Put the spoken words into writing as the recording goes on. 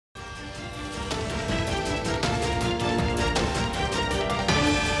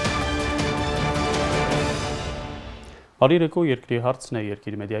Բարերեկո երկրի հարցն է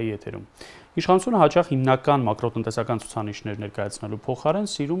երկիր մեդիայի եթերում։ Իշխանությունը հաճախ հիմնական մակրոտնտեսական ցուցանիշներ ներկայացնելու փոխարեն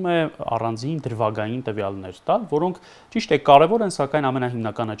սիրում է առանձին դրվագային տվյալներ տալ, որոնք ճիշտ է կարևոր են, սակայն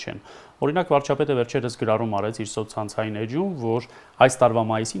ամենահիմնականը չեն։ Օրինակ վարչապետը վերջերս գրառում արեց իր սոցցանցային էջում, որ այս տարվա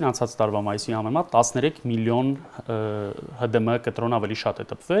մայիսին, անցած տարվա մայիսի համեմատ 13 միլիոն ՀԴՄ կտրոն ավելի շատ է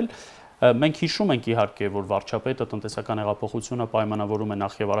տպվել։ Մենք հիշում ենք իհարկե, որ վարչապետը տնտեսական հեղափոխությունը պայմանավորում է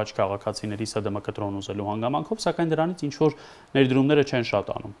նախ եւ առաջ քաղաքացիների ՍԴՄ կտրոն ուզելու հանգամանքով, սակայն դրանից ինչ որ ներդրումները չեն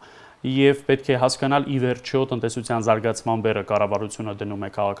շատանում։ Եվ պետք է հասկանալ ի վերջո տնտեսության զարգացման բեռը կառավարությունը դնում է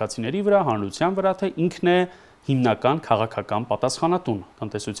քաղաքացիների վրա, հանրության վրա, թե ինքն է հիմնական քաղաքական պատասխանատուն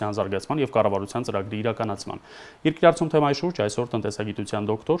տնտեսության զարգացման եւ կառավարության ծրագրի իրականացման։ Երկրի հարցում թեմայի շուրջ այսօր տնտեսագիտության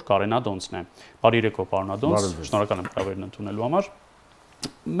դոկտոր Կարեն Ադոնցն է։ Բարերեկո, պարոն Ադոնց, շնորհակալ եմ հրավերն ընդունելու համար։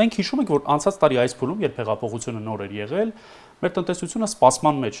 Մենք հիշում ենք, որ անցած տարի այս փուլում, երբ հեղափոխությունը նոր էր եղել, մեր տնտեսությունը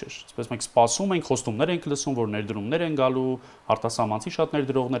սպասման մեջ էր։ Այսպես մենք սպասում ենք, խոստումներ ենք լսում, որ ներդրումներ են գալու, արտասահմանցի շատ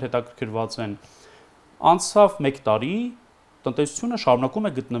ներդրողներ հետաքրքրված են։ Անցավ 1 տարի, տնտեսությունը շարունակում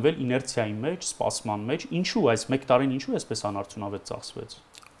է գտնվել իներցիայի մեջ, սպասման մեջ։ Ինչու այս 1 տարին ինչու էսպես անարդյունավետ ծախսվեց։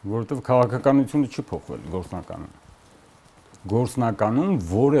 Որովհետև քաղաքականությունը չի փոխվել գործնականում։ Գործնականում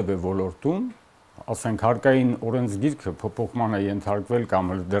որևէ ոլորտում, ասենք հարկային օրենսգիրքը փոփոխման է ենթարկվել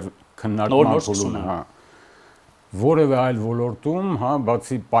կամ դեռ քննարկման փուլում է, որևէ այլ ոլորտում,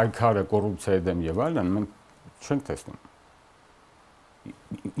 բացի պայքարը կոռուպցիայի դեմ եւ այլն, մենք չենք տեսնում։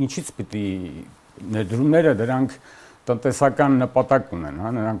 Ինչից պիտի ներդրումները դրանք տնտեսական նպատակ ունեն,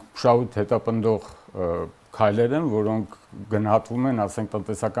 նրանք շահույթ հետապնդող քայլեր են, որոնք գնահատվում են, ասենք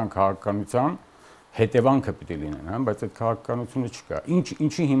տնտեսական քաղաքականության հետևանքը պիտի լինեն, բայց այդ քաղաքականությունը չկա։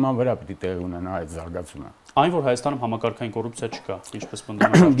 Ինչի հիման վրա պիտի տեղի ունենա այդ զարգացումը։ Այն որ Հայաստանում համակարգային կոռուպցիա չկա, ինչպես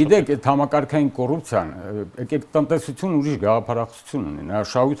պնդում են։ Գիտեք, այդ համակարգային կոռուպցիան, եկեք տնտեսություն ուրիշ գաղափարախոսություն ունի, նա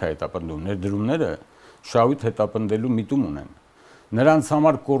շահույթ է հետապնդում, ներդրումները շահույթ հետապնդելու միտում ունեն։ Նրանց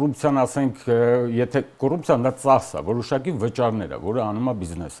համար կոռուպցիան, ասենք, եթե կոռուպցիան դա ծախս է, որոշակի վճարներ է, որը անում է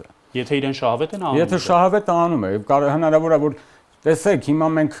բիզնեսը։ Եթե իրեն շահավետ են անում։ Եթե շահավետ անում է, հնարավոր է որ տեսեք, հիմա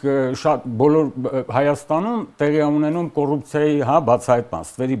մենք շատ բոլոր Հայաստանում տեղի ունենում կոռուպցիայի, բացահայտման,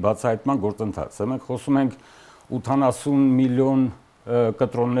 ստվերի բացահայտման գործընթաց։ Մենք խոսում ենք 80 միլիոն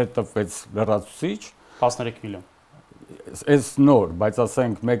կտրոններ տպվեց լրացուցիչ, 13 միլիոն։ Այս նոր, բայց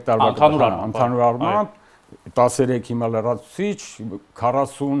ասենք 1 տարվա ընդհանուր առմամբ 13 հիմա լրացուցիչ,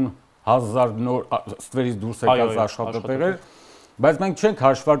 40,000 նոր ստվերից դուրս եկած աշխատատեղեր, բայց մենք չենք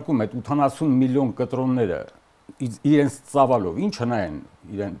հաշվարկում այդ 80 միլիոն կտրոնները իրենց ծավալով, ինչ հնա են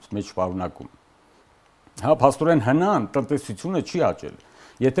իրենց մեջ պարունակում։ Փաստորեն հնան տնտեսությունը չի աճել։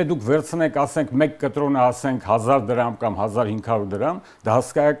 Եթե դուք վերցնեք, ասենք 1 կտրոնը, ասենք 1000 դրամ կամ 1500 դրամ, դա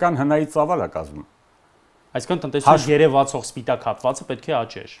հսկայական հնայի ծավալ է կազմում։ Այսինքն տնտեսության երևացող սպիտակ հատվածը պետք է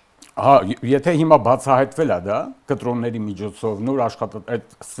աճեր։ Եթե հիմա բացահայտվել է դա կտրոնների միջոցով, նոր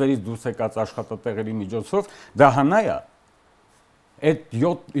այդ սֆերից դուրս եկած աշխատատեղերի միջոցով, դա հնա է։ Այդ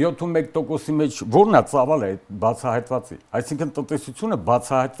 71%-ի մեջ որն է ծավալը այդ բացահայտվածի։ Այսինքն տնտեսությունը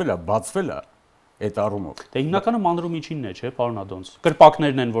բացահայտվել է, բացվել է այդ առումով։ Դե հիմնականում մանրումիջինն է, չէ, պարոն Ադոնց։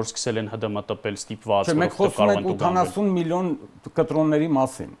 Կրպակներն են, որ սկսել են ՀԴՄ տպել, ստիպված, որ մենք խոսում ենք 80 միլիոն կտրոնների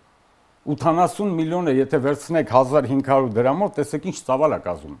մասին։ 80 միլիոնը եթե վերցնեք 1500 դրամով, տեսեք ինչ ծավալ է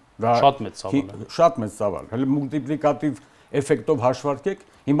կազմում։ Դա շատ մեծ ծավալ է։ Շատ մեծ ծավալ։ Հələ մուլտիպլիկատիվ էֆեկտով հաշվարկեք,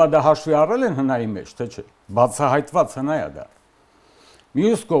 հիմա դա հաշվի առել են հնայի մեջ, թե չէ։ Բացահայտված հնա է դա։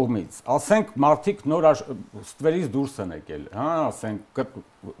 Մյուս կողմից, ասենք մարդիկ նոր ստվերից դուրս են եկել, ասենք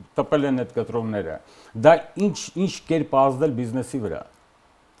տպել են այդ կտրոնները, դա ինչ կերպ ազդել բիզնեսի վրա,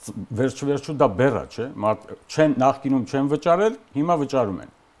 վերջը դա բեռ է, չէ, նախկինում չեն վճարել, հիմա վճարում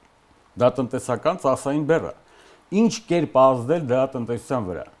են, դա տնտեսական ծախսային բեռ է, ինչ կերպ ազդել դա տնտեսության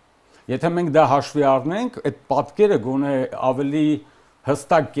վրա, եթե մենք դա հաշվի առնենք, այդ պատկերը գոնե ավելի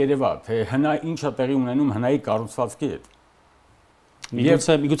հստակ կերևա, թե հնա ինչ է տեղի ունենում հնայի կառուցվածքի հետ։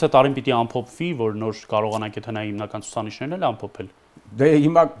 Միգուցե տարին պիտի ամփոփվի, որ նոր կարողանանք այդ հնայի հիմնական ցուցանիշներն էլ ամփոփել։ Դե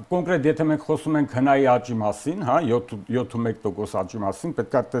հիմա կոնկրետ եթե մենք խոսում ենք հնայի աճի մասին, 7.1% աճի մասին,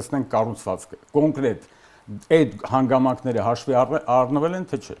 պետք է տեսնենք կառուցվածքը։ Կոնկրետ այդ հանգամանքները հաշվի առնվել են,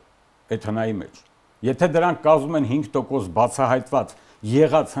 թե չէ, այդ հնայի մեջ։ Եթե դրանք կազմում են 5% բացահայտված,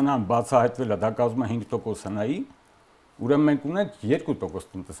 եղած հնան բացահայտվել է, դա կազմում է 5% հնայի, ուրեմն մենք ունենք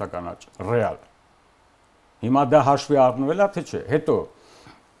 2% տնտեսական աճ, ռեալ։ Հիմա դա հաշվի առնվել է, թե չէ։ Հետո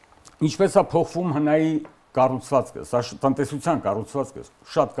ինչպես է փոխվում հնայի կառուցվածքը, սա տնտեսության կառուցվածքը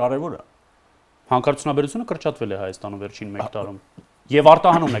շատ կարևոր է։ Հանքարդյունաբերությունը կրճատվել է Հայաստանում վերջին 1 տարում եւ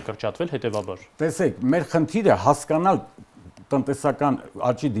արտահանումն է կրճատվել հետեւաբար։ Տեսեք, մեր խնդիրը հասկանալ տնտեսական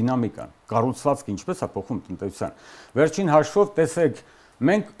աճի դինամիկան, կառուցվածքը ինչպես է փոխվում տնտեսության։ Վերջին հաշվով տեսեք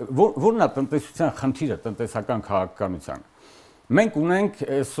Մենք որն է տնտեսության խնդիրը, տնտեսական քաղաքականության։ Մենք ունենք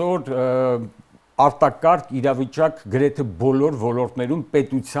այսօր արտակարգ իրավիճակ գրեթե բոլոր ոլորտներում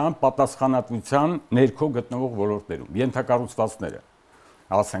պետության պատասխանատվության ներքո գտնվող ոլորտներում, ենթակառուցվածքները,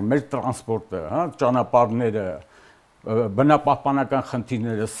 ասենք մեր տրանսպորտը, հա, ճանապարհները, բնապահպանական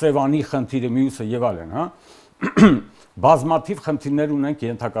խնդիրները, Սևանի խնդիրը, մյուսը եւ այլն, հա, բազմաթիվ խնդիրներ ունենք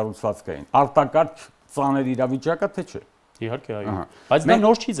ենթակառուցվածքային։ Արտակարգ ծանր իրավիճակը թե չէ։ Իհարկե, այո։ Բայց դա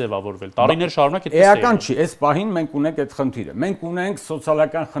նոր չի ձևավորվել։ Տարիներ շարունակ այդպես է։ Էական չի, այս պահին մենք ունենք այդ խնդիրը։ Մենք ունենք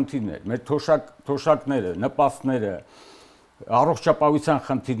սոցիալական խնդիրներ, մեր թոշակները, նպաստները, առողջապահության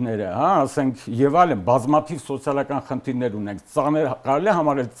խնդիրները, հա, ասենք եւ այլն, բազմաթիվ սոցիալական խնդիրներ ունենք։ Ծանր, կարելի է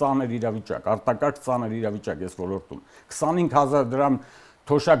համարել ծանր իրավիճակ, արտակարգ ծանր իրավիճակ այս ոլորտում։ 25000 դրամ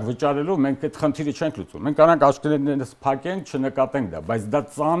թոշակ վճարելով մենք այդ խնդիրը չենք լուծում։ Մենք կարանք աչքերներս փակենք, չնկատենք դա, բայց դա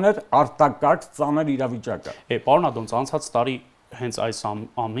ծանր, արտակարգ ծանր իրավիճակ է։ Պարոն Ադոնց, անցած տարի հենց այս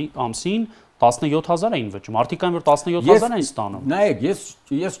ամսին 17000 էին վճում։ Արդյոք այն որ 17000 են ստանում։ Նայեք,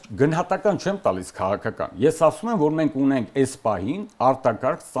 ես գնահատական չեմ տալիս քաղաքական։ Ես ասում եմ, որ մենք ունենք այս պահին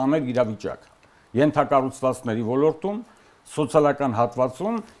արտակարգ ծանր իրավիճակ։ Ենթակառուցվածքների ոլորտում, սոցիալական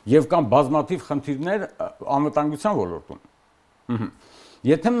հատվածում եւ կամ բազմաթիվ խնդիրներ անվտանգության ոլորտում։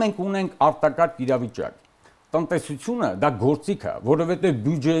 Եթե մենք ունենք արտակարգ իրավիճակ, տնտեսությունը դա գործիք է, որովհետեւ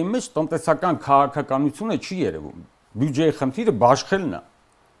բյուջեի մեջ տնտեսական քաղաքականությունը չի երևում։ Բյուջեի խնդիրը բաշխելն է։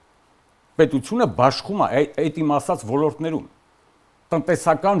 Պետությունը բաշխում է այդ իմ ասած ոլորտներում։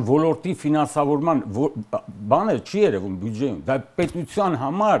 Տնտեսական ոլորտի ֆինանսավորման բանը չի երևում բյուջեում։ Դա պետության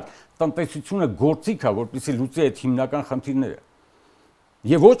համար տնտեսությունը գործիք է, որպեսզի լուծի այդ հիմնական խնդիրները։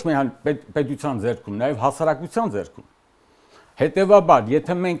 Եվ ոչ միայն պետության ձեռքում, նաեւ հասարակության ձեռքում։ Հետևաբար,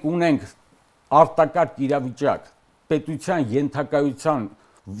 եթե մենք ունենք արտակարգ իրավիճակ պետության ենթակայության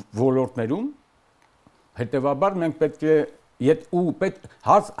ոլորտներում, հետևաբար մենք պետք է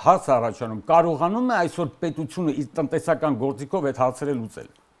հարց առաջանում, կարողանում է այսօր պետությունը իր տնտեսական գործիքով այդ հարցերը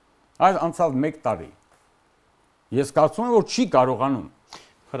լուծել։ Այս անցավ 1 տարի։ Ես կարծում եմ, որ չի կարողանում։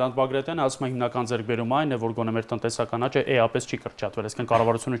 Հրանտ Բագրատյանը ասում է հիմնական ձեռքբերումը այն է, որ գոնե մեր տնտեսական աճը էապես չի կրճատվել, այսինքն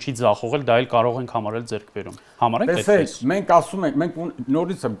կառավարությունը չի ձախողել, դա էլ կարող ենք համարել ձեռքբերում։ Համարենք այդպես։ Մենք ասում ենք, մենք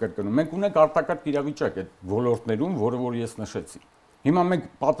նորից եմ կրկնում, մենք ունենք արտակարգ իրավիճակ այդ ոլորտներում, որը որ ես նշեցի։ Հիմա մենք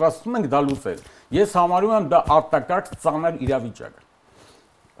պատրաստվում ենք դա լուծել։ Ես համարում եմ դա արտակարգ ծանր իրավիճակ։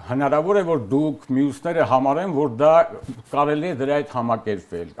 Հնարավոր է, որ դուք մյուսները համարեն, որ դա կարելի է դրա հետ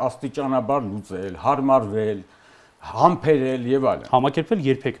համակերպվել, աստիճանաբար լուծել, հարմարվել, համբերել եւ այլն։ Համակերպվել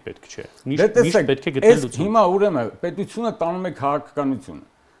երբեք պետք չէ։ Միշտ պետք է գտնել լուծում։ Հիմա ուրեմն պետությունը տանում է քաղաքականությունը։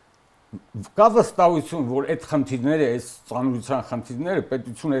 Կա վստահություն, որ այդ խնդիրները, այս ծանրության խնդիրները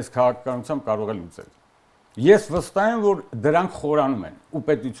պետությունը այս քաղաքականությամբ կարող է լուծել։ Ես վստահ եմ, որ դրանք խորանում են, ու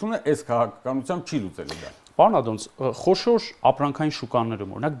պետությունը այս քաղաքականությամբ չի լուծել դա։ Պարոն Ադոնց, խոշոր ապրանքային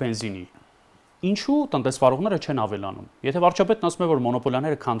շուկաներում, օրինակ բենզինի, ինչու տնտեսվարողները չեն ավելանում։ Եթե վարչապետն ասում է, որ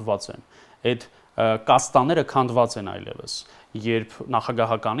մոնոպոլիաները քանդված են, այդ կաստաները քանդված են այլևս, երբ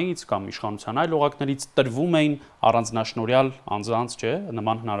նախագահականից կամ իշխանության այլ օղակներից տրվում էին առանձնաշնորհյալ անձանց, չէ,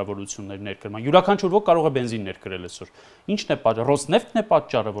 նման հնարավորություններ ներկրման։ Յուրաքանչյուր ոք կարող է բենզին ներկրել այսօր։ Ի՞նչն է պատճառը։ Ռոսնեֆտն է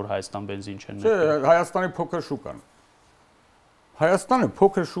պատճառը, որ Հայաստան բենզին չեն ներկրել։ Չէ, Հայաստանի փոքր շուկան։ Հայաստանը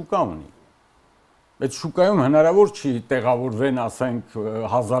փոքր շուկա ունի։ Այդ շուկայում հնարավոր չի տեղավորվեն, ասենք,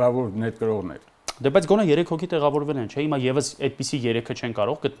 հազարավոր ներկրողներ։ Դե բայց գոնե 3 հոգի տեղավորվել են, չէ՞, հիմա եւս այդպիսի 3-ը չեն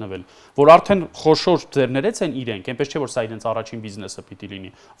կարող գտնվել, որ արդեն խոշոր ձեռներից են իրենք, այնպես չէ որ սա իրենց առաջին բիզնեսը պիտի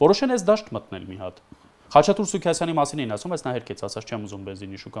լինի։ Որոշեն այս դաշտ մտնել մի հատ։ Խաչատուր Սուքիասյանի մասին էին ասում, բայց նա հերքեց, ասաց չեմ ուզում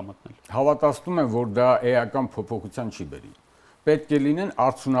բենզինի շուկա մտնել։ Հավատացնում եմ, որ դա էական փոփոխության չի բերի։ Պետք է լինեն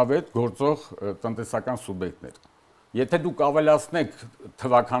արդյունավետ գործող տնտեսական սուբյեկտներ։ Եթե դուք ավելացնեք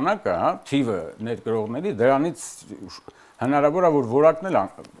թվականակը, հա, թիվը ներկրողների, դրանից հնարավոր է որ որակն էլ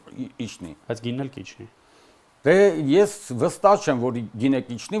իջնի։ Բայց գինն էլ կիջնի։ Դե ես վստահ չեմ, որ գինը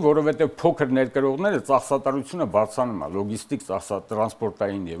կիջնի, որովհետև փոքր ներկրողները ծախսատարությունը բարձրանում է, լոգիստիկ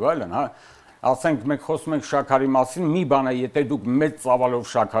տրանսպորտային եւ այլն, հա։ Ասենք մենք խոսում ենք շաքարի մասին, մի բան է, եթե դուք մեծ ծավալով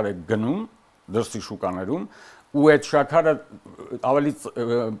շաքար եք գնում դրսի շուկաներում, ու այդ շաքարը ավելի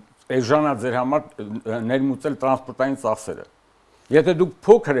էժանա ձեր համար ներմուծել տրանսպորտային ծախսերը։ Եթե դուք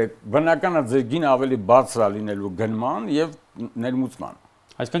փոքր եք, բնական է ձեր գինը ավելի բարձր է լինելու գնման եւ ներմուծման։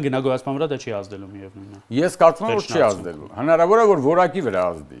 Այսինքն գնագոյացման վրա դա չի ազդելու միևնույնն է։ Ես կարծում եմ, որ չի ազդելու։ Հնարավոր է որ որակի վրա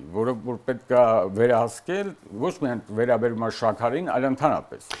ազդի, որը որ պետք է վերահսկել, ոչ միայն վերաբերում է շաքարին, այլ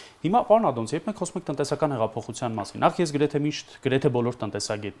ընդհանրապես։ Հիմա պարոն Ադոնց, երբ մենք խոսում ենք տնտեսական հեղափոխության մասին, նախ ես գրեթե բոլոր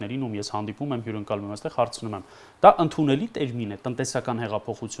տնտեսագետներին, ում ես հանդիպում եմ, հյուրընկալում եմ, այստեղ հարցնում եմ, դա ընդունելի տերմին է տնտեսական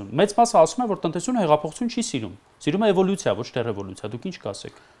հեղափոխություն։ Մեծ մասը ասում է, որ տնտեսությունը հեղափոխություն չի սիրում։ Սիրում է էվոլյուցիա, ոչ թե ռևոլյուցիա։ Դուք ինչ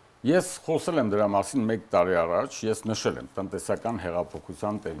կասեք։ Ես խոսել եմ դրա մասին 1 տարի առաջ, ես նշել եմ տնտեսական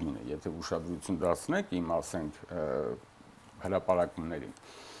հեղափոխության տերմինը, եթե ուշադրություն դարձնեք իմ ասենք հրապարակումներին։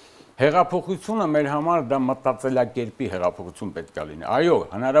 Հեղափոխությունը մեր համար դա մտածելակերպի հեղափոխություն պետք է լինի։ Այո,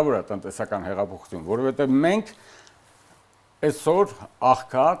 հնարավոր է տնտեսական հեղափոխություն, որովհետև մենք այսօր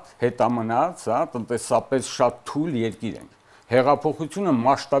աղքատ, հետամնաց, տնտեսապես շատ թույլ երկիր ենք։ Հեղափոխությունը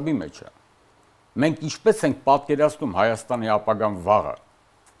մասշտաբի մեջ է։ Մենք ինչպես ենք պատկերացնում Հայաստանի ապագան վաղը։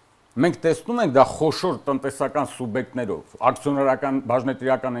 Մենք տեսնում ենք դա խոշոր տնտեսական սուբյեկտներով, ակցիոներական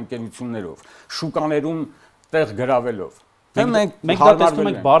բաժնետիրական ընկերություններով, շուկաներում տեղ գրավելով։ Մենք դա տեսնում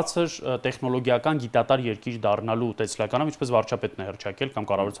ենք բարձր տեխնոլոգիական գիտատար երկիր դառնալու տեսլականով, ինչպես վարչապետն է հռչակել կամ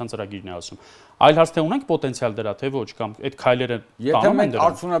կառավարության ծրագիրն է ասում։ Այլ հարց թե ունենք պոտենցիալ դրա, թե ոչ, կամ այդ քայլերը Եթե մենք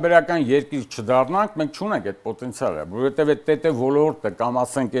արդյունաբերական երկիր չդառնանք, մենք չունենք այդ պոտենցիալը, որովհետև այդ ՏՏ ոլորտը կամ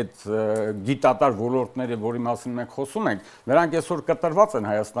ասենք այդ գիտատար ոլորտները, որի մասին մենք խոսում ենք, նրանք այսօր կտրված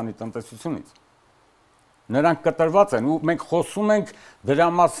են Հայաստանի տնտեսությունից։ Նրանք կտրված են ու մենք խոսում ենք դրա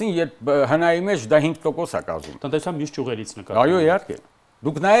մասին, երբ հնայի մեջ դա 5% է կազմում։ Տնտեսության մյուս ճյուղերից նկատի։ Այո, իհարկե։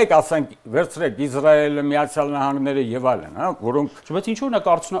 Դուք նայեք, ասենք, վերցրեք Իսրայելը, Միացյալ Նահանգները եւ այլն, հա, որոնք Բայց ինչու նա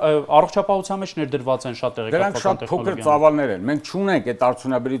առողջապահության մեջ ներդրված են շատ դրանք տեղեկատվական շատ փոքր ծավալներ են։ Մենք չունենք այդ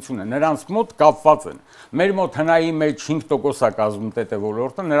արդյունաբերությունը, նրանց մոտ կապված են։ Մեր մոտ հնայի մեջ 5% է կազմում ՏՏ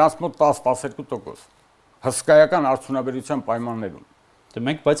ոլորտը, նրանց մոտ 10-12%։ Հսկայական արդյունաբերության պայմաններում։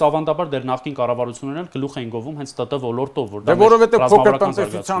 Մենք բայց ավանդաբար դեռ նախկին կառավարություններն էլ գլուխ են գովում հենց ՏՏ ոլորտով, որ դա որովհետև փոքր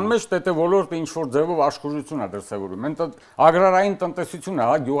տնտեսության մեջ ՏՏ ոլորտը ինչ որ ձևով աշխուժություն է դրսևորում։ Մենք ագրարային տնտեսություն է,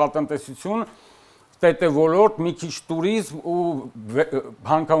 հա, գյուղատնտեսություն, ՏՏ ոլորտ, մի քիչ туриզմ ու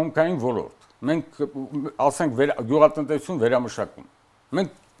հանքահունքային ոլորտ։ Մենք ասենք գյուղատնտեսություն վերամշակում։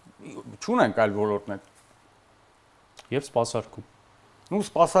 Մենք չունենք այլ ոլորտներ։ Եվ սպասարկում։ Ու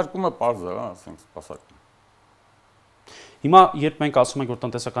սպասարկումը པարզ է, հա, ասենք սպասարկում։ Հիմա երբ մենք ասում ենք, որ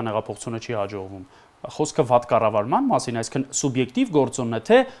տնտեսական հեղափոխությունը չի հաջողվում, խոսքը վատ կառավարման մասին, այսինքն սուբյեկտիվ գործոնն է,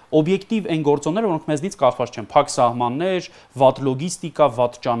 թե օբյեկտիվ այն գործոնները, որոնք մեզնից կախված չեն, փակ սահմաններ, վատ լոգիստիկա,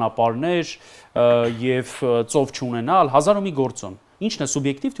 վատ ճանապարհներ եւ ծով չունենալ, հազար ու մի գործոն։ Ինչն է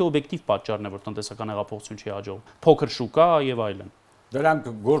սուբյեկտիվ թե օբյեկտիվ պատճառն է, որ տնտեսական հեղափոխություն չի հաջողվում։ Փոքր շուկա եւ այլն։ Դրանք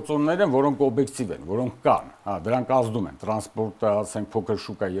գործոններ են, որոնք օբյեկտիվ են, որոնք կան, հա, դրանք ազդում են, տրանսպորտը, ասենք, փոքր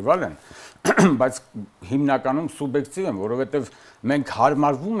շուկա եւ այլն, բայց հիմնականում սուբյեկտիվ են, որովհետեւ մենք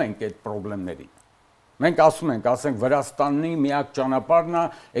հարմարվում ենք այդ խնդիրներին։ Մենք ասում ենք, ասենք, Վրաստանի միակ ճանապարհն է,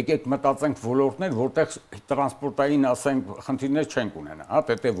 եկեք մտածենք ոլորտներ, որտեղ տրանսպորտային, ասենք, խնդիրներ չենք ունենա, հա,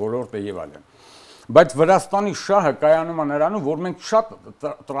 ՏՏ ոլորտը եւ այլն։ Բայց Վրաստանի շահը կայանում է նրանում, որ մենք շատ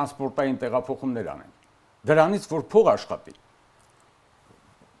տրանսպորտային տեղափոխումներ անենք։ Դրանից որ փող աշխատի։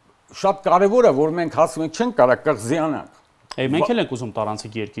 Շատ կարևոր է, որ մենք հասնում ենք, չենք կարող կղզիանանք։ Մենք էլ ենք ուզում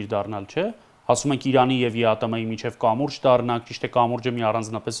տարանցիկ երկիր դառնալ, չէ՞։ Ասում ենք Իրանի եւ ԵԱՏՄ-ի միջև կամուրջ դառնանք, ճիշտ է կամուրջը մի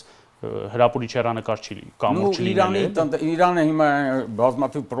առանձնապես հրապուրիչ հեռանկար չի կամուրջ լինել։ Իրանը հիմա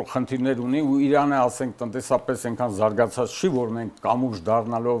բազմաթիվ խնդիրներ ունի ու Իրանը, ասենք, տնտեսապես այնքան զարգացած չի, որ մենք կամուրջ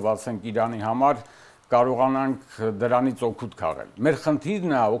դառնալով, ասենք, Իրանի համար կարողանանք դրանից օգուտ քաղել։ Մեր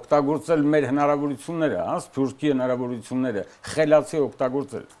խնդիրն է օգտագործել մեր հնարավորությունները, հա, սփյուռքի հնարավորությունները, խելացի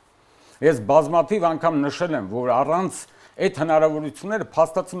օգտագործել։ Ես բազմաթիվ անգամ նշել եմ, որ առանց այդ հնարավորությունները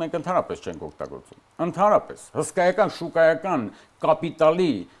փաստացի մենք ընդհանրապես չենք օգտագործում։ Ընդհանրապես հսկայական շուկայական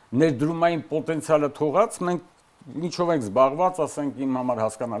կապիտալի ներդրումային պոտենցիալը թողած մենք ինչով ենք զբաղված, ասենք, իմ համար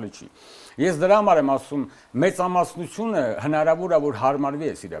հասկանալի չի։ Ես դրա համար եմ ասում, մեծամասնությունը հնարավոր է որ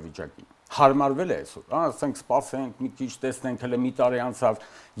հարմարվի այս իրավիճակին։ Հարմարվել է այսօր, ասենք, սպասենք, մի քիչ տեսնենք, հələ մի տարի անցավ։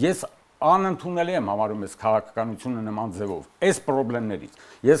 Ես անընդունելի եմ համարում այս քաղաքականությունը նման ձևով, այս խնդիրներից։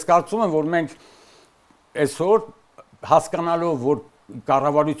 Ես կարծում եմ, որ մենք այսօր հասկանալով, որ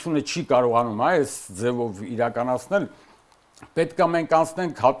կառավարությունը չի կարողանում այս ձևով իրականացնել, պետք է մենք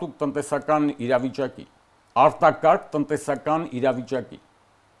անցնենք հատուկ տնտեսական իրավիճակի, արտակարգ տնտեսական իրավիճակի։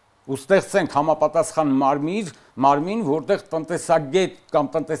 Ու ստեղծենք համապատասխան մարմին, որտեղ տնտեսագետ կամ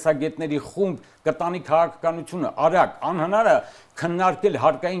տնտեսագետների խումբ կտանի քաղաքականությունը, արագ, անհնար է քննարկել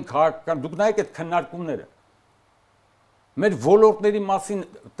հարկային քաղաքական, դուք նայեք այդ քննարկումները։ Մեր ոլորտների մասին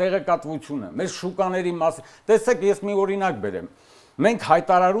տեղեկատվությունը, մեր շուկաների մասին, տեսեք, ես մի օրինակ բերեմ։ Մենք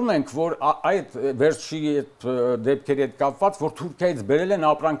հայտարարում ենք, որ այդ վերջի այդ դեպքերի հետ կապված, որ Թուրքիայից բերել են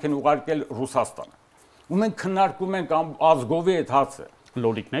ապրանք են ուղարկել Ռուսաստան։ Ու մենք քննարկում ենք ազգովի այդ հարցը։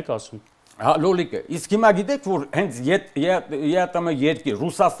 Լոլիկն եք ասում։ Հա, լոլիկը։ Իսկ հիմա գիտեք, որ հենց ԵԱՏՄ երկիր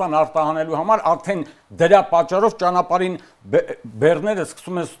Ռուսաստան արտահանելու համար արդեն դրա պատճառով ճանապարհին բեռները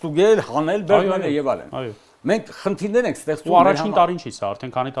սկսում են ստուգել, հանել բեռները եւ այլն։ Այո։ Մենք խնդիրներ ենք ստեղծում։ Ու առաջին տարին չի սա,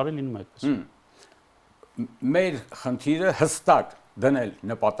 արդեն քանի տարի լինում է այդպես։ Մեր խնդիրը հստակ դնել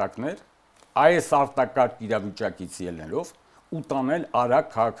նպատակներ, այս արտակարգ իրավիճակից ելնելով ու տանել արագ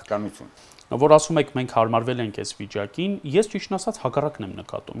քաղաքականություն։ Որ ասում եք մենք հարմարվել ենք այս վիճակին, ես ճիշտն ասած հակառակն եմ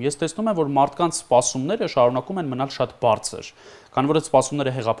նկատում։ Ես տեսնում եմ, որ մարդկանց սպասումները շարունակում են մնալ շատ բարձր, քանի որ այդ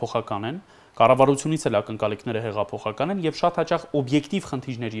սպասումները հեղափոխական են, կառավարությունից էլ ակնկալիքները հեղափոխական են եւ շատ հաճախ օբյեկտիվ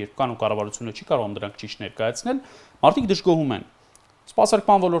խնդիրներ երբ կան ու կառավարությունը չի կարող դրանք ճիշտ ներկայացնել, մարդիկ դժգոհում են։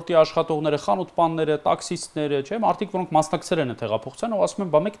 Սպասարկման ոլորտի աշխատողները, խանութպանները, տաքսիստները, չէ՞, մարդիկ, որոնք մասնակցել են այդ հեղափոխությանը, ու ասում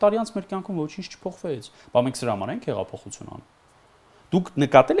են, բա մեկ տարի անց մեր կյանքում ոչինչ չփոխվեց, բա մենք սրա համար ենք հեղափոխություն անում։ Դուք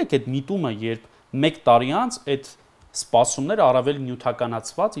նկատել եք այդ միտումը, երբ մեկ տարի անց այդ սպասումները առավել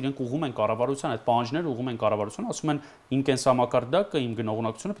նյութականացված, իրենք ուղղում են կառավարության, այդ պահանջները ուղղում են կառավարության, ասում են իմ կենսամակարդակը, իմ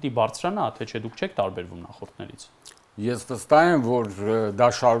գնողունակությունը պետք է բարձրանա, թե չէ դուք չեք տարբերվում նախորդներից։ Ես վստահ եմ, որ դա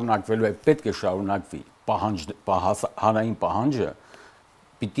շարունակվելու է, պետք է շարունակվի, հանրային պահանջը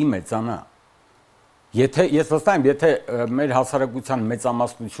պիտի մեծանա։ Ես վստահ եմ, եթե մեր հասարակության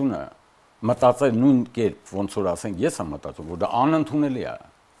մեծամասնությունը մտածել նույն կերպ, ոնց որ ասենք, ես եմ մտածում, որ դա անընդունելի է։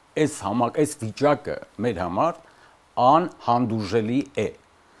 Այս վիճակը մեր համար անհանդուրժելի է։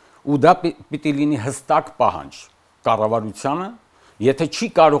 Ու դա պիտի լինի հստակ պահանջ կառավարությանը, եթե չի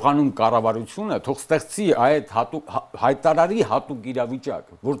կարողանում կառավարությունը, թող ստեղծի այդ հայտարարի հատուկ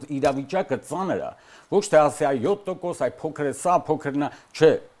իրավիճակ, որ իրավիճակը ծանր է, ոչ թե ասի այ 7%, այ փոքր է սա, փոքր նա,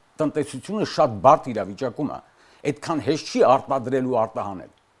 չէ, տնտեսությունը շատ բարդ իրավիճակում է։ Այդքան հեշտ չի արտադրել ու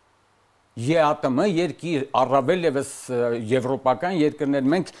արտահանել։ ԵԱՏՄ երկիր, առավել ևս եվրոպական երկրներ,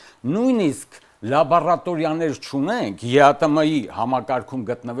 մենք նույնիսկ լաբորատորիաներ չունենք ԵԱՏՄ-ի համակարգում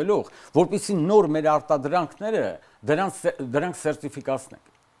գտնվելով, որպեսզի նոր մեր արտադրանքները դրանք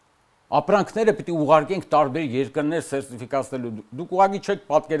սերտիֆիկացնենք։ Ապրանքները պիտի ուղարկենք տարբեր երկրներ սերտիֆիկացնելու։ Դուք ուղղակի չեք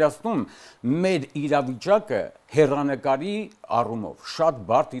պատկերացնում մեր իրավիճակը հեռանկարի առումով, շատ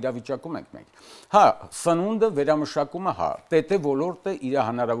բարդ իրավիճակում ենք մենք։ Հա, սնունդը, վերամշակումը, հա, ՏՏ ոլորտը իր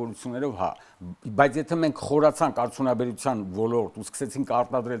հնարավորություններով, հա, բայց եթե մենք խորացանք արդյունաբերության ոլորտ ու սկսեցինք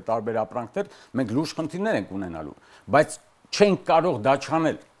արտադրել տարբեր ապրանքներ, մենք լուրջ խնդիրներ ենք ունենալու, բայց չենք կարող դա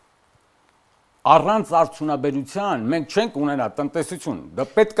չանել։ Առանց արդյունաբերության մենք չենք ունենա տնտեսություն։ Դա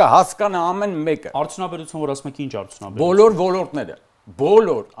պետք է հասկանա ամեն մեկը։ Արդյունաբերություն, որ ասում եք, ինչ արդյունաբերություն։ Բոլոր ոլորտները,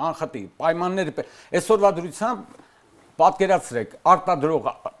 բոլոր անխտի պայմանները, այսօրվա դրությամբ պատկերացրեք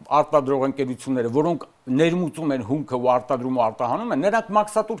արտադրող ընկերությունները, որոնք ներմուծում են հումքը ու արտադրում ու արտահանում են, նրանք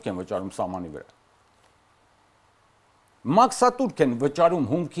մաքսատուրք են վճարում սահմանի վրա։ Մաքսատուրք են վճարում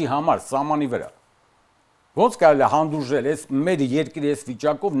հումքի համար սահմանի վրա։ Ոնց կարելի է հանդուրժել այս մեր երկրի այս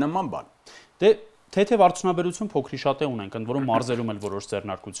վիճակով նման բան։ Դե թեթև արդյունաբերություն փոքրի շատ է ունենք, ընդ որում մարզերում էլ որոշ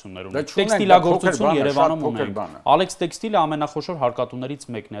ձեռնարկություններ ունենք։ Տեքստիլագործություն Երևանում ունենք։ Ալեքս տեքստիլը ամենախոշոր հարկատուներից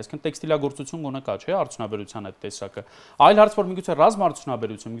մեկն է, այսինքն տեքստիլագործություն գոնե կա, չէ՞, արդյունաբերության այդ տեսակը։ Այլ հարց, որ միգուցե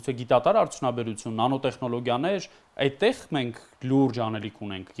ռազմարդյունաբերություն, միգուցե գիտատար արդյունաբերություն, նանոտեխնոլոգիաներ, այդտեղ մենք լուրջ անելիք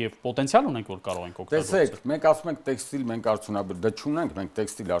ունենք եւ պոտենցիալ ունենք, որ կարող ենք օգտագործել։ Տեսեք, մենք ասում ենք տեքստիլ, մենք արդյունաբերություն, դա չունենք մենք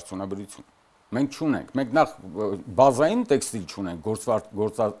տեքստիլ արդյունաբերություն։ Մենք չունենք, մենք նախ բազային տեքստիլ չունենք,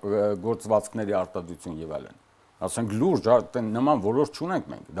 գործվածքների արտադրություն եւ այլն։ Ասենք լուրջ նման ոլորտ չունենք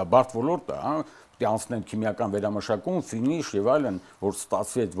մենք, դա բարդ ոլորտ է, հա, պետք է անցնենք քիմիական վերամշակում, ֆինիշ եւ այլն, որ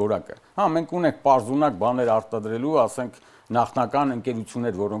ստացվի այդ որակը։ Հա, մենք ունենք պարզունակ բաներ արտադրելու, ասենք նախնական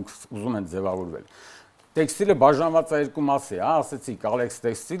ընկերություններ, որոնք ուզում են ձևավորվել։ Տեքստիլը բաժանված է երկու մասի, հա, ասեցի, Ալեքս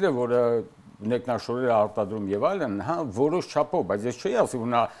տեքստիլը, որը նեկնաշորերը արտադրում եւ այլն, հա, որոշ չափով, բայց ես չէի ասի, որ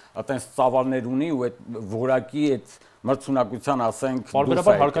նա այտենց ծավալներ ունի ու այդ որակի այդ մրցունակության, ասենք,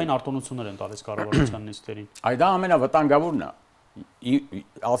 բարբերաբար հարկային արտոնություններ են տալիս կառավարության նիստերին։ Այ դա ամենավտանգավորն է։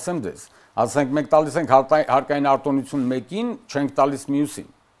 Ասեմ դες, ասենք մենք տալիս ենք հարկային արտոնություն մեկին, չենք տալիս մյուսին։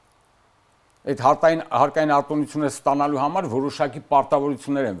 Այդ հարկային արտոնությունը ստանալու համար որոշակի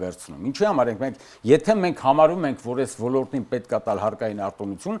պարտավորություններ են վերցնում։ Ինչի համար ենք եթե մենք համարում ենք, որ այս ոլորտին պետք է տալ հարկային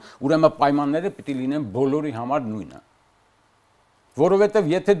արտոնություն, ուրեմն պայմանները պիտի լինեն բոլորի համար նույնը։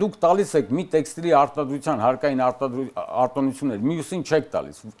 Որովհետև եթե դուք տալիս եք մի տեքստիլի արտադրության հարկային արտոնություններ, մյուսին չեք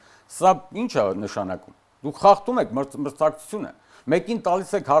տալիս, սա ինչ է նշանակում։ Դուք խախտում եք մրցակցությունը։ Մեկին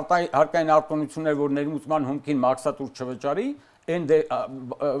տալիս եք հարկային արտոնություններ, որ ներմուծման հումքին մաքսատուր չվճարի,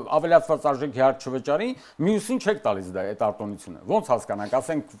 ավելացված արժեքի հարկ չվճարի, մյուսին չեք տալիս դա այդ արտոնությունը։ Ոնց հասկանանք,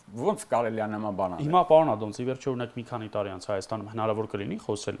 ասենք, ոնց կարելի է նման բան անել։ Հիմա պարոն Ադոնց, ի վերջո օրինակ մի քանի տարի անց Հայաստանում հնարավոր կլինի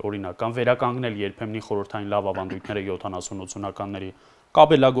խոսել օրինական վերականգնել երբեմնի խորհրդային լավ ավանդույթները 70-80-ականների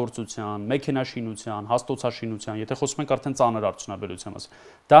կաբելագործության, մեքենաշինության, հաստոցաշինության, եթե խոսում ենք արդեն ծանր արդյունաբերության մասին։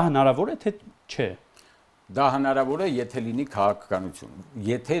 Դա հնարավոր է թե չէ։ Դա հնարավոր է, եթե լինի քաղաքականություն,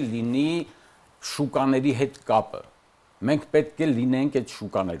 եթե լինի շուկաների հետ կապը։ Մենք պետք է լինենք այդ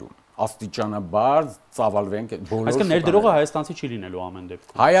շուկաներում, աստիճանաբար ծավալվենք բոլոր։ Այսինքն ներդրողը հայաստանցի չի լինելու ամեն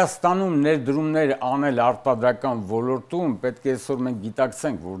դեպքում։ Հայաստանում ներդրումներ անել արտադրական ոլորտում պետք է այսօր մենք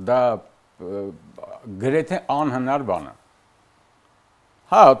գիտակցենք, որ դա գրեթե անհնար բան է։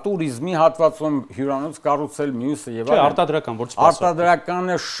 Հա, туриզմի հատվածում հյուրանոց կառուցել, մյուսը եւ այլն։ Չէ, արտադրական, որ սպասել։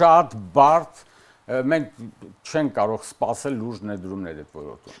 Արտադրականը շատ բարդ, մենք չենք կարող սպասել լուրջ ներդրումներ այդ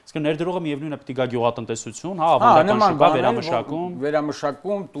ոլորտում։ Իսկ ներդրողը միևնույնն է պետք է գա գյուղատնտեսություն, հա, ավանդական շուկա,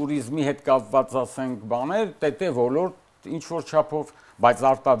 վերամշակում, туриզմի հետ կապված ասենք բաներ, ՏՏ ոլորտ ինչ որ չափով, բայց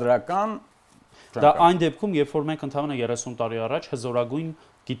արտադրական դա այն դեպքում, երբ որ մենք ընդհանրապես 30 տարի առաջ հզորագույն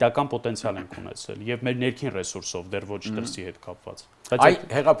գիտական պոտենցիալ ենք ունեցել եւ մեր ներքին ռեսուրսով, դեռ ոչ դրսի հետ կապված։ Բայց այդ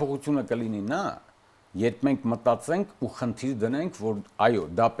հեղափոխությունը կլինի նա, երբ մենք մտածենք ու խնդիր դնենք, որ այո,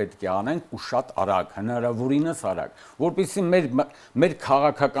 դա պետք է անենք ու շատ արագ, հնարավորինս արագ, որպեսզի մեր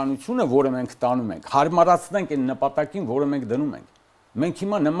քաղաքականությունը, որը մենք տանում ենք, հարմարացնենք այն նպատակին, որը մենք դնում ենք։ Մենք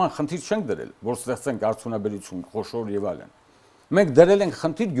հիմա նման խնդիր չենք դրել, որ ստեղծենք արդյունաբերություն, խոշոր եւ այլն։ Մենք դրել ենք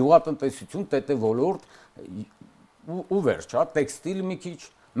խնդիր գյուղատնտեսություն, ՏՏ ոլորտ ու վերջ, հա, տեքստիլ մի քիչ,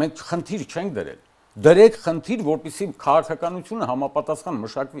 մենք խնդիր չենք դրել։ Դրեք խնդիր, որպեսզի քաղաքականությունը համապատասխան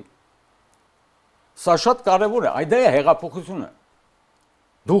մշակվի։ Սա շատ կարևոր է, այդ է հեղափոխությունը։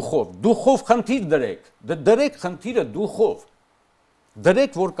 Դուխով խնդիր դրեք, դրեք խնդիրը դուխով։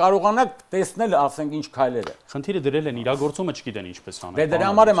 Դրեք, որ կարողանաք տեսնել, ասենք, ինչ քայլեր է։ Խնդիրը դրել են, իրագործումը չգիտեն ինչպես անել։ Դե դրա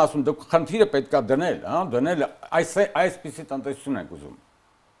համար եմ ասում, դուք խնդիրը պետքա դնել, հա, դնել, այսպիսի տնտեսություն ենք ուզում։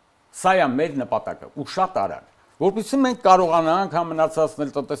 Սա է մեր նպատակը, ու շատ արագ, որպեսզի մենք կարողանանք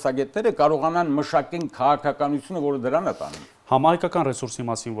համնացածնել տնտեսագետները, կարողանան մշակեն քաղաքականությունը, որը դրան է տանում։ Համահայկական ռեսուրսի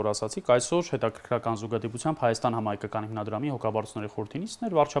մասին, որ ասացիք, այսօր հետաքրքրական զուգադիպությամբ Հայաստան համահայկական հիմնադրամի հոգաբարձությունների խորհրդի նիստն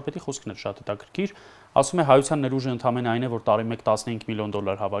էր, վարչապետի խոսքն էր շատ հետաքրքիր, ասում է հայության ներուժը ընդամենը այն է, որ տարի մեկ 15 միլիոն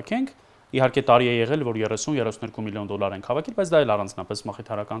դոլար հավաքենք, իհարկե տարի է եղել, որ 30-32 միլիոն դոլար ենք հավաքել, բայց դա էլ առանձնապես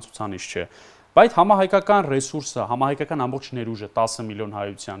մխիթարական ցուցանիշ չէ։ Բայց համահայկական ռեսուրսը, համահայկական ամբողջ ներուժը 10 միլիոն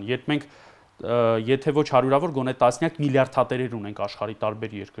հայության, եթե ոչ հարյուրավոր գոնե տասնյակ միլիարդ հատերեր ունենք աշխարհի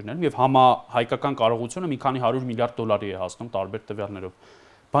տարբեր երկրներում եւ համահայկական կարողությունը մի քանի 100 միլիարդ դոլարի է հասնում տարբեր տվյալներով։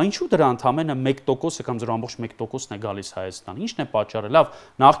 Բա ինչու դրա ընդամենը 1% կամ 0.1%-ն է գալիս Հայաստան։ Ինչն է պատճառը։ Լավ,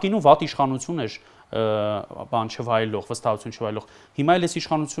 նախկինում վատ իշխանություն էր, բան չվայելող, վստահություն չվայելող։ Հիմա էլ էս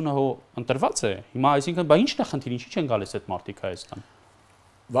իշխանությունը հո ընտրված է։ Հիմա այսինքն, բա ի՞նչն է խնդիրը, ինչի չեն գալիս այդ մարդիկ Հայաստան։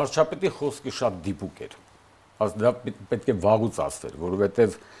 Վարչապետի խոսքը շատ դիպուկ էր։ Դա պետք է վաղուց ասվեր,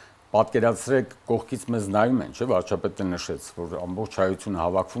 որովհետեւ պատկերացրեք, կողքից մեզ նայում են, չէ՞, վարչապետը նշեց, որ ամբողջ հայությունը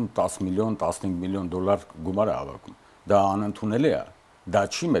հավաքվում 10 միլիոն, 15 միլիոն դոլար գումար է հավաքում։ Դա անընդունելի է, դա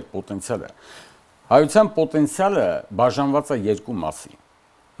չի մեր պոտենցիալը։ Հայության պոտենցիալը բաժանված է երկու մասի։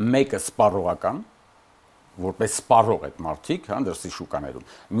 Մեկը սպառողական, որպես սպառող այդ մարդիկ, հա, դրսի շուկաներում,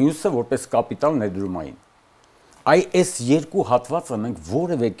 մյուսը որպես կապիտալ ներդրումային։ Այս երկու հատվածը մենք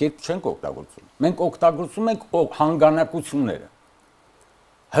որևէ կերպ չենք օգտագործում։ Մենք օգտագործում ենք հանգանակությունները։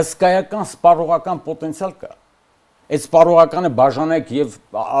 Հսկայական սպառողական պոտենցիալ կա։ Այդ սպառողականը բաժանեք եւ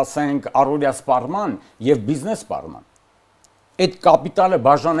ասենք առօրյա սպառման եւ բիզնես սպառման։ Այդ կապիտալը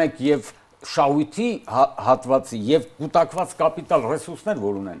բաժանեք եւ շահույթի հատվածի եւ կուտակված կապիտալ ռեսուրսներ,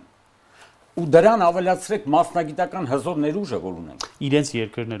 որ ունեն։ Ու դրան ավելացրեք մասնագիտական հզոր ներուժը, որ ունենք։ Իրենց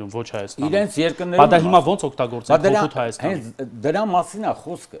երկրներում, ոչ Հայաստանում։ Իրենց երկրներում։ Բա դա հիմա ոնց օգտագործենք փոքր Հայաստանում։ Հենց դրա մասին է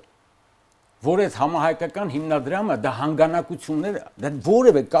խոսքը։ Որ այդ համահայկական հիմնադրամը դա հանգանակություններ է, դա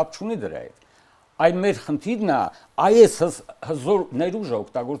որևէ կապ չունի դրա հետ։ Այ մեր խնդիրն է այս հզոր ներուժը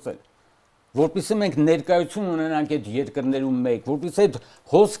օգտագործել, որպեսզի մենք ներկայություն ունենանք այդ երկրներում մեկ, որպեսզի այդ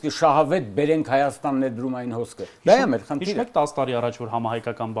հոսքը շահավետ բերենք Հայաստան ներդրումային հոսքը։ Դա է մեր խնդիրը։ Իսկ 10 տարի առաջ որ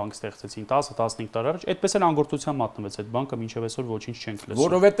համահայկական բանկ ստեղծեցին, 10-15 տարի առաջ, այդպես էլ անգործության մատնվեց այդ բանկը, մինչև այսօր ոչինչ չենք լսում։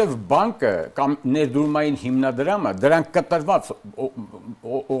 Որովհետև բանկը կամ ներդրումային հիմնադրամը դրանք կտրված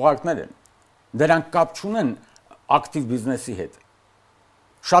օղակներ են։ Դրանք կապ չունեն ակտիվ բիզնեսի հետ։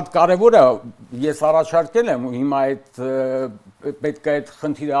 Շատ կարևոր է, ես առաջարկել եմ ու հիմա այդ պետք է այդ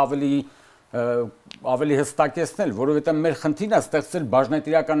խնդիրը ավելի հստակեցնել, որովհետև մեր խնդիրն է ստեղծել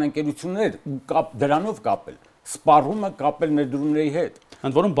բաժնետիրական ընկերություններ ու դրանով կապել, սպառումը կապել ներդրումների հետ։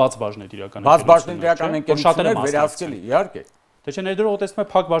 Ընդ որում բաց բաժնետիրական ընկերություններ վերահսկելի, իհարկե։ Թե չէ ներդրողը տեսնում է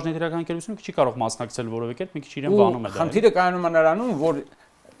փակ բաժնետիրական ընկերությունը չի կարող մասնակցել որևէ կերպ, մի քիչ իրեն վանում է դա։ Խնդիրը կայանում է նրանում, որ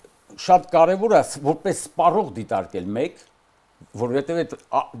շատ կարևոր է որպես սպառող դիտարկել մեկ, որովհետև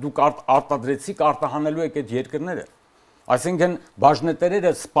դուք արտադրեցիք արտահանելու եք այդ երկրները։ Այսինքն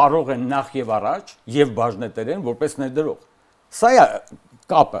բաժնետերերը սպառող են նախ եւ առաջ եւ բաժնետեր են որպես ներդրող։ Սա է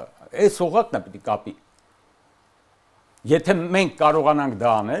կապը, այս օղակն է պետք է կապի։ Եթե մենք կարողանանք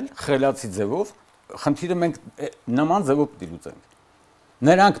դա անել խելացի ձևով, խնդիրը մենք նման ձևով պետք է լուծենք։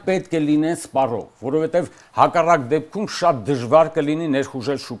 Նրանք պետք է լինեն սպառող, որովհետև հակառակ դեպքում շատ դժվար կլինի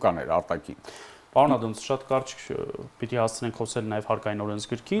ներխուժել շուկաներ արտաքին։ Պարոն Ադոնց, շատ կարճ պիտի հասցնենք խոսել նաև հարկային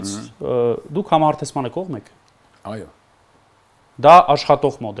օրենսգրքից։ Դուք համահարթեսմանը կողմ եք։ Այո։ Դա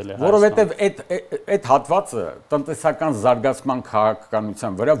աշխատող մոդել է։ Որովհետև այդ հատվածը տնտեսական զարգացման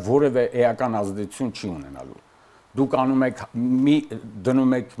քաղաքականության վրա որևէ էական ազդեցություն չի ունենալու։ Դուք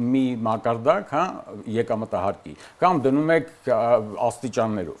դնում եք մի մակարդակ, հա, եկամտահարկի, կամ դնում եք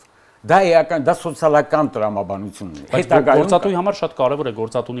աստիճաններով։ Դա էական, դա սոցիալական տրամաբանությունն է։ Բայց գործատուի համար շատ կարևոր է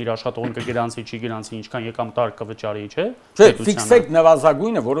գործատուն իր աշխատողին կգրանցի, չի գրանցի, ինչքան եկամտահարկ կվճարի, չէ՞։ Չէ, ֆիքսեք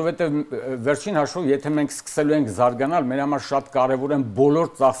նվազագույնը, որովհետև վերջին հաշվով, եթե մենք սկսելու ենք զարգանալ, մեր համար շատ կարևոր են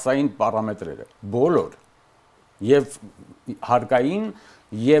բոլոր ծախսային պարամետրերը, բոլոր, եւ հարկային,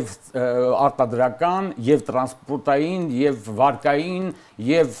 եւ արտադրական, եւ տրանսպորտային, եւ վարկային,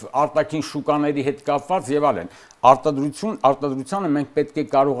 եւ արտաքին շուկաների հետ կապված եւ այլն։ Արտադրությանը մենք պետք է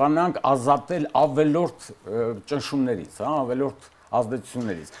կարողանանք ազատել ավելորդ ճնշումներից, հա, ավելորդ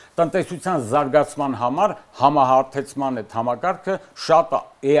ազդեցություններից։ Տնտեսության զարգացման համար համահարթեցման այդ համակարգը շատ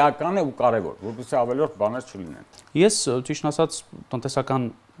էական է ու կարևոր, որովհետեւ ավելորդ բաներ չլինեն։ Ես ճիշտ ասած տնտեսական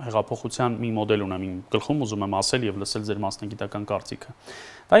հեղափոխության մի մոդել ունեմ իմ գլխում, ուզում եմ ասել եւ լսել ձեր մասնագիտական կարծիքը։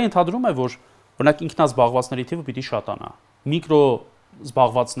 Դա ենթադրում է, որ օրինակ ինքնազբաղվածների թիվը պիտի շատանա։ Միկրո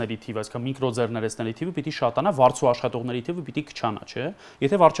զբաղվածների թիվը, այսինքն միկրո ձեռներեցների թիվը պիտի շատանա, վարձու աշխատողների թիվը պիտի քչանա, չէ՞։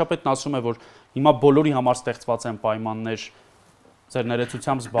 Եթե վարչապետն ասում է, որ հիմա բոլորի համար ստեղծված են պայմաններ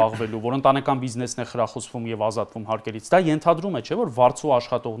ձեռներեցությամբ զբաղվելու, որ ընտանեկան բիզնեսն է խրախուսվում եւ ազատվում հարկերից, դա ենթադրում է, չէ՞, որ վարձու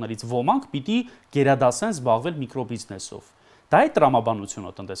աշխատողներից ոմանք պիտի գերադասեն զբաղվել միկրոբիզնեսով։ Դա է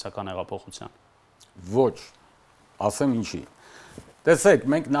տրամաբանությունը տնտեսական հեղափոխության։ Ոչ, ասեմ ինչի։ Տեսեք,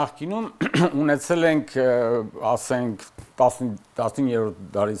 մենք նախկինում ունեցել ենք, ասենք 19-րդ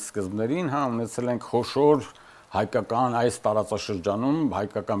դարի սկզբներին, հա, ունեցել ենք խոշոր հայկական այս տարածաշրջանում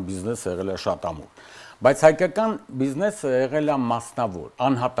հայկական բիզնեսը եղել է շատ ամուր։ Բայց հայկական բիզնեսը եղել է մասնավոր,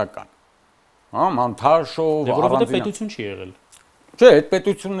 անհատական։ Հա, մոնտաժով, որովհետև պետություն չի եղել։ Չէ, այդ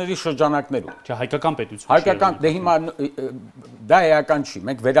պետությունների շրջանակներում։ Չէ, հայկական պետություն։ Հայկական, դե հիմա դա էական չի,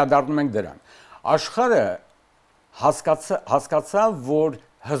 մենք վերադառնում ենք դրան։ Աշխարհը հասկացավ, որ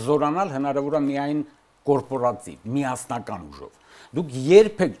հզորանալ հնարավոր է միայն կորպորատիվ, միասնական ուժով։ Դուք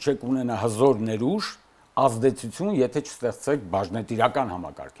երբեք չեք ունենա հզոր ներուժ, ազդեցություն, եթե չստեղծեք բաժնետիրական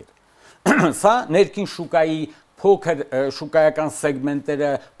համակարգեր։ Սա ներքին շուկայի փոքր շուկայական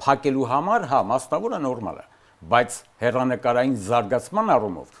սեգմենտները փակելու համար, հա, մասնավորը նորմալ է, բայց հեռանկարային զարգացման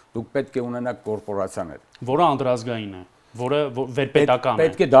առումով դուք պետք է ունենաք կորպորացիաներ, որը անդրազգային է, որը վերպետական է։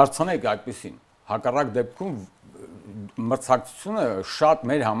 Պետք է դարձնեք այդպեսին։ Հակառակ դեպքում մրցակցությունը շատ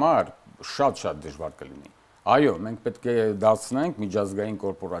մեր համար շատ դժվար կլինի։ Այո, մենք պետք է դարձնենք միջազգային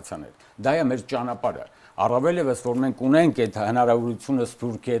կորպորացիաներ։ Դա է մեր ճանապարհը։ Առավել եւս, որ մենք ունենք այդ հնարավորությունը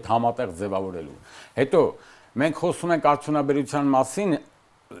սփյուռքի հետ համատեղ ձևավորելու։ Հետո մենք խոսում ենք արդյունաբերության մասին,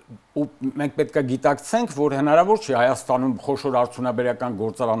 ու մենք պետք է գիտակցենք, որ հնարավոր չի Հայաստանում խոշոր արդյունաբերական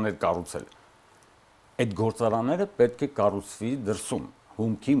գործարաններ կառուցել։ Այդ գործարանները պետք է կառուցվի դրսում,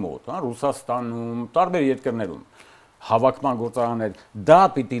 հումքի մոտ, հա, Ռուսաստանում, տարբեր երկրներում։ Հավաքման գործարաններ, դա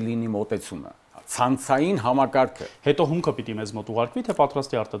պիտի լինի մոտեցումը, ցանցային համակարգը։ Հետո հումքը պիտի մեզ մոտ ուղարկվի, թե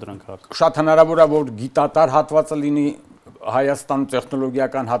պատրաստի արտադրանք հարկը։ Շատ հնարավոր է, որ գիտատար հատվածը լինի Հայաստան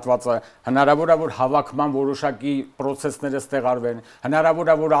տեխնոլոգիական հատվածը, հնարավոր է, որ հավաքման որոշակի process-ները ստեղծվեն,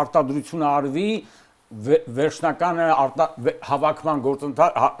 հնարավոր է, որ արտադրությունը արվի, վերջնականը հավաքման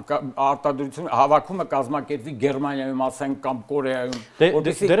արտադրությունը հավաքումը կազմակերպվի Գերմանիայում, ասենք, կամ Կորեայում։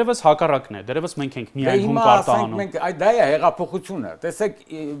 Դերևս հակառակն է, դերևս մենք ենք միայն հում կարտահանում։ Դա է հեղափոխությունը։ Տեսեք,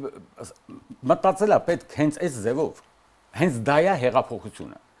 մտածելա պետք հենց այս ձևով։ Հենց դա է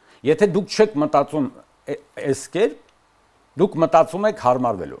հեղափոխությունը։ Եթե դուք չեք մտածում այս կերպ, դուք մտածում եք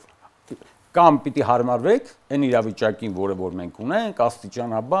հարմարվելով։ Կամ պիտի հարմարվեք այն իրավիճակին, որը որ մենք ունենք,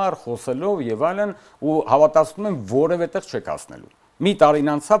 աստիճանաբար, խոսելով եւ այլն, ու հավատացնում եմ որևէ տեղ չեք հասնելու։ Մի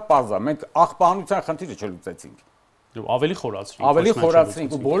տարին անցավ, պարզ է, մենք աղբահանության խնդիրը չլուծեցինք։ Ավելի խորացրինք։ Ավելի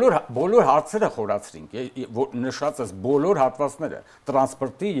խորացրինք ու բոլոր հարցերը խորացրինք, նշած ես բոլոր հատվածները,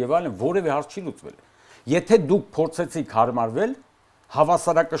 տրանսպորտի եւ այլն, որևէ հարց չի լուծվել։ Եթե դուք փորձեցիք հարմարվել,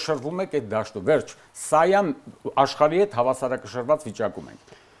 հավասարակշռվում եք այդ դաշտով։ Վերջ, սա է աշխարհի հետ հավասարակշռված վիճակում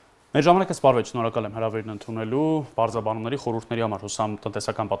ենք։ Մեր ժամանակը սպառվեց, շնորհակալ եմ հրավերն ընդունելու, բարձրաբանումների, խորհուրդների համար, հուսամ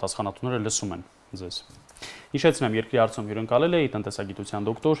տնտեսական պատասխանատուները լսում են ձեզ։ Հիշեցնեմ, երկրի հարցում հյուրընկալել էի տնտեսագիտության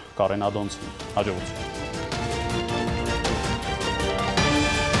դոկտոր Կարեն Ադոնցին։ Հաջողություն։